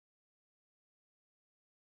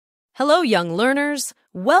Hello, young learners.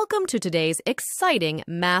 Welcome to today's exciting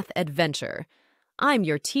math adventure. I'm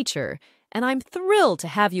your teacher, and I'm thrilled to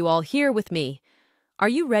have you all here with me. Are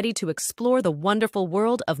you ready to explore the wonderful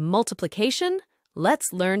world of multiplication?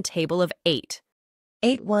 Let's learn Table of 8.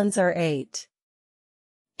 8 ones are 8.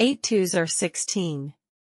 8 twos are 16.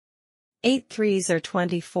 8 threes are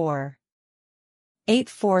 24. 8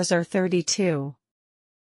 fours are 32.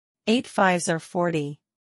 8 fives are 40.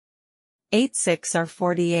 8 six are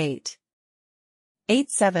 48. 8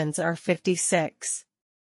 sevens are 56.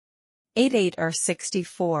 8 eight are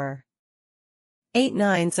 64. 8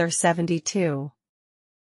 nines are 72.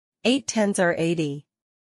 8 tens are 80.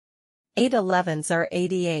 8 elevens are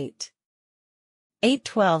 88. 8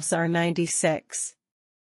 twelves are 96.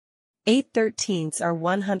 8 13s are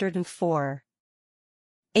 104.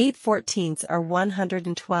 8 14s are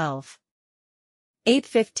 112. 8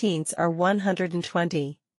 15s are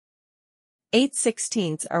 120. 8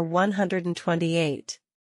 16s are 128.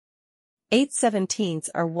 8 17s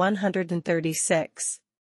are 136.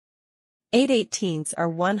 8 18s are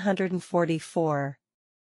 144.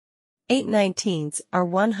 8 19s are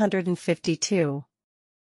 152.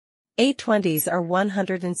 8 20s are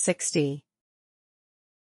 160.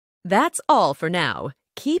 That's all for now.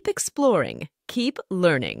 Keep exploring, keep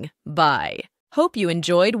learning. Bye. Hope you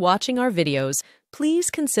enjoyed watching our videos. Please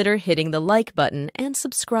consider hitting the like button and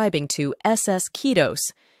subscribing to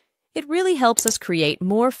SSkidos. It really helps us create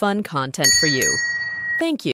more fun content for you. Thank you.